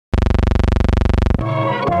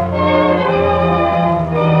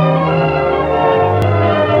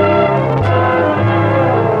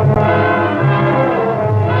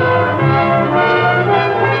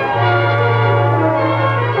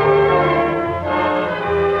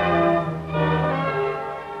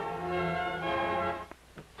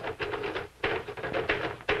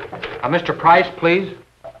Mr. Price, please.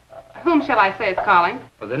 Whom shall I say is calling?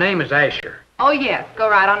 Well, the name is Asher. Oh, yes. Go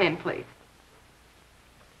right on in, please.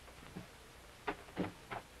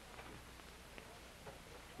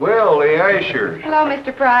 Well, the Ashers. Hello,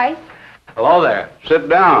 Mr. Price. Hello there. Sit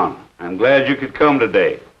down. I'm glad you could come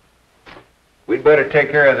today. We'd better take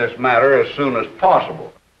care of this matter as soon as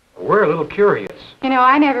possible. We're a little curious. You know,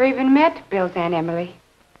 I never even met Bill's Aunt Emily.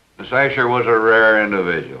 Miss Asher was a rare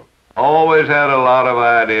individual. Always had a lot of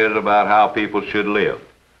ideas about how people should live.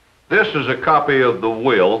 This is a copy of the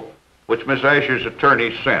will which Miss Asher's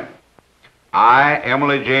attorney sent. I,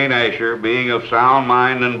 Emily Jane Asher, being of sound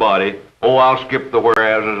mind and body, I'll skip the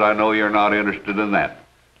whereases. I know you're not interested in that.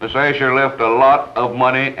 Miss Asher left a lot of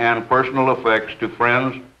money and personal effects to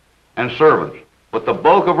friends and servants, but the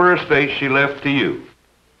bulk of her estate she left to you.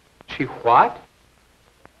 She what?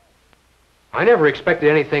 I never expected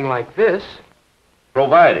anything like this.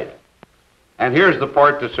 Provided, and here's the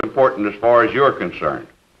part that's important as far as you're concerned,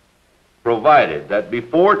 provided that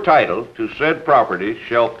before title to said property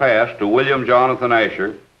shall pass to William Jonathan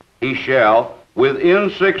Asher, he shall, within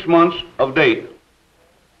 6 months of date,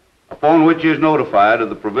 upon which he is notified of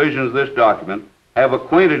the provisions of this document, have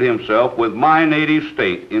acquainted himself with my native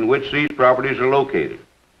state in which these properties are located.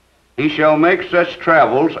 He shall make such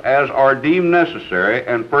travels as are deemed necessary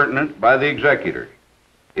and pertinent by the executors.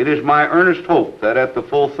 It is my earnest hope that at the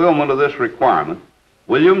fulfillment of this requirement,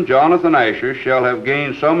 William Jonathan Asher shall have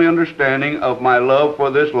gained some understanding of my love for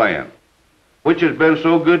this land, which has been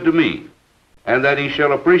so good to me, and that he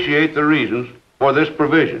shall appreciate the reasons for this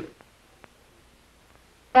provision.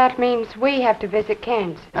 That means we have to visit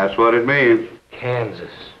Kansas. That's what it means.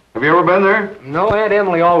 Kansas. Have you ever been there? No, Aunt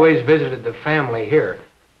Emily always visited the family here.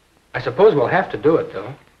 I suppose we'll have to do it,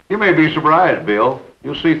 though. You may be surprised, Bill.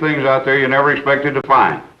 You'll see things out there you never expected to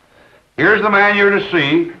find. Here's the man you're to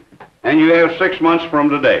see, and you have 6 months from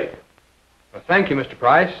today. Well, thank you, Mr.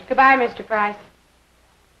 Price. Goodbye, Mr. Price.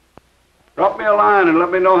 Drop me a line and let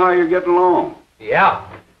me know how you're getting along. Yeah.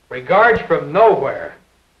 Regards from nowhere.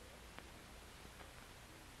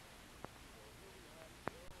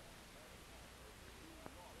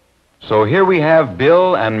 So here we have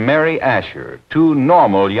Bill and Mary Asher, two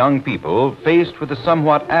normal young people faced with a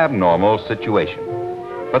somewhat abnormal situation.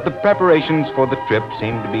 But the preparations for the trip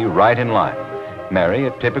seem to be right in line. Mary,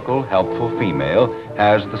 a typical helpful female,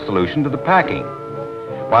 has the solution to the packing,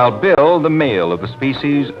 while Bill, the male of the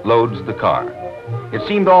species, loads the car. It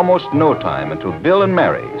seemed almost no time until Bill and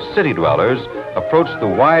Mary, city dwellers, approached the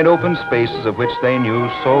wide open spaces of which they knew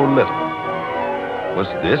so little. Was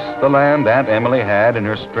this the land Aunt Emily had, in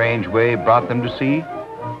her strange way, brought them to see?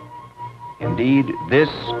 Indeed, this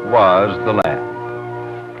was the land.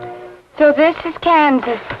 So this is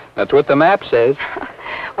Kansas. That's what the map says.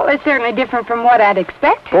 Well, it's certainly different from what I'd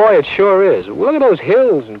expected. Boy, it sure is. Look at those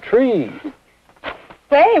hills and trees.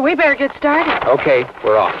 Say, we better get started. Okay,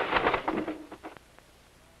 we're off.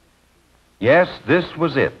 Yes, this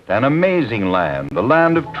was it, an amazing land, a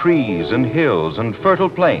land of trees and hills and fertile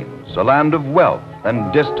plains, a land of wealth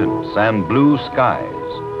and distance and blue skies.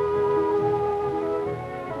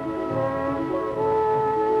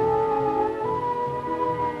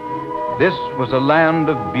 This was a land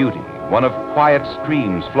of beauty, one of quiet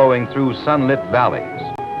streams flowing through sunlit valleys.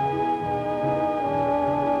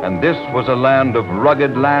 And this was a land of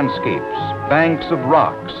rugged landscapes, banks of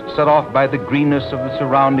rocks set off by the greenness of the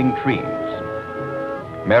surrounding trees.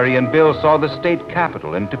 Mary and Bill saw the state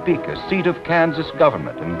capitol in Topeka, seat of Kansas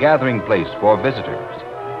government and gathering place for visitors.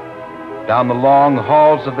 Down the long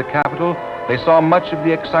halls of the capitol, they saw much of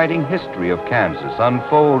the exciting history of Kansas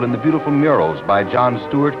unfold in the beautiful murals by John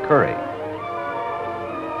Steuart Curry.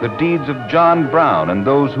 The deeds of John Brown and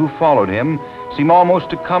those who followed him seem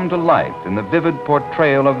almost to come to life in the vivid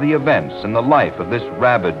portrayal of the events in the life of this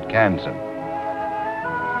rabid Kansan.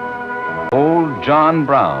 Old John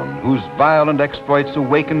Brown, whose violent exploits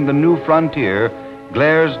awakened the new frontier,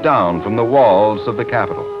 glares down from the walls of the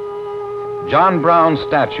Capitol. John Brown's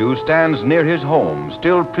statue stands near his home,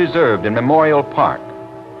 still preserved in Memorial Park.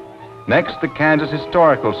 Next, the Kansas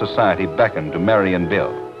Historical Society beckoned to Mary and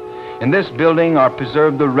Bill. In this building are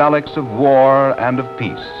preserved the relics of war and of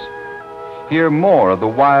peace. Here, more of the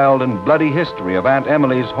wild and bloody history of Aunt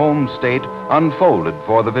Emily's home state unfolded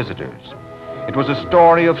for the visitors. It was a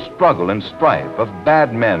story of struggle and strife, of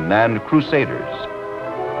bad men and crusaders.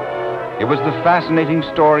 It was the fascinating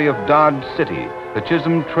story of Dodge City, the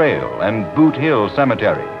Chisholm Trail, and Boot Hill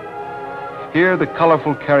Cemetery. Here, the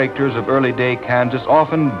colorful characters of early-day Kansas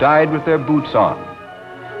often died with their boots on,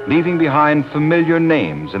 leaving behind familiar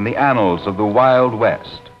names in the annals of the Wild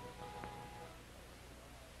West.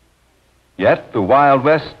 Yet the Wild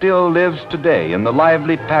West still lives today in the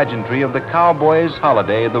lively pageantry of the cowboy's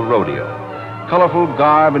holiday, the rodeo. Colorful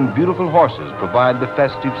garb and beautiful horses provide the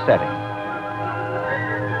festive setting.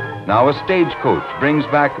 Now a stagecoach brings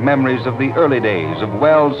back memories of the early days of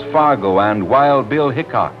Wells Fargo and Wild Bill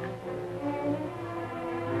Hickok.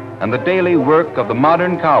 And the daily work of the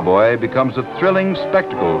modern cowboy becomes a thrilling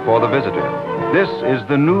spectacle for the visitor. This is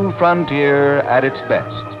the new frontier at its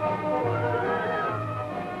best.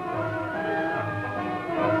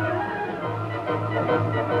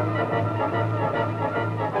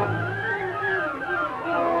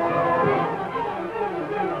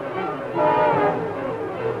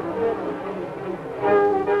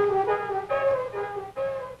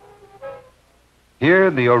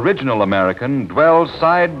 Here, the original American dwells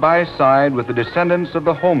side by side with the descendants of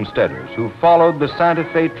the homesteaders who followed the Santa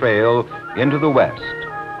Fe Trail into the West.